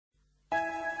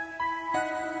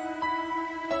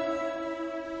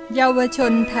เยาวช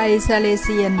นไทยซาเลเ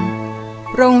ซียน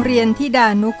โรงเรียนธิดา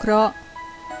นุเคราะห์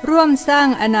ร่วมสร้าง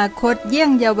อนาคตเยี่ย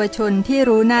งเยาวชนที่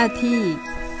รู้หน้าที่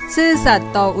ซื่อสัต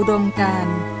ย์ต่ออุดมการ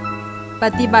ณ์ป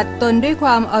ฏิบัติตนด้วยคว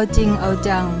ามเอาจริงเอา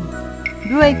จัง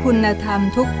ด้วยคุณธรรม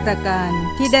ทุกประการ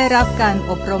ที่ได้รับการ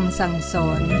อบรมสั่งสอ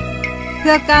นเ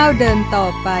พื่อก้าวเดินต่อ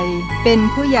ไปเป็น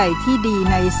ผู้ใหญ่ที่ดี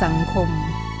ในสังคม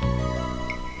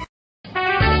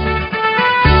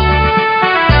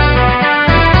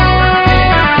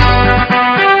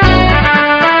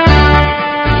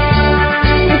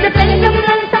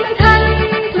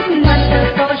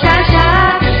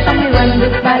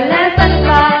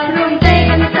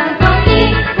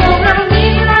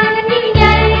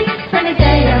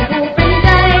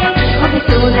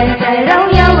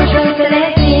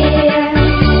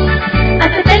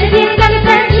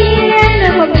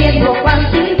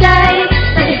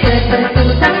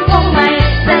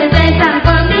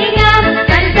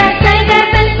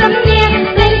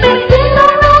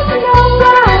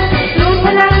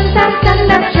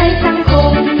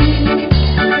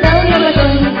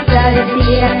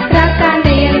รักการเ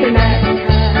รียนเป็นแบบ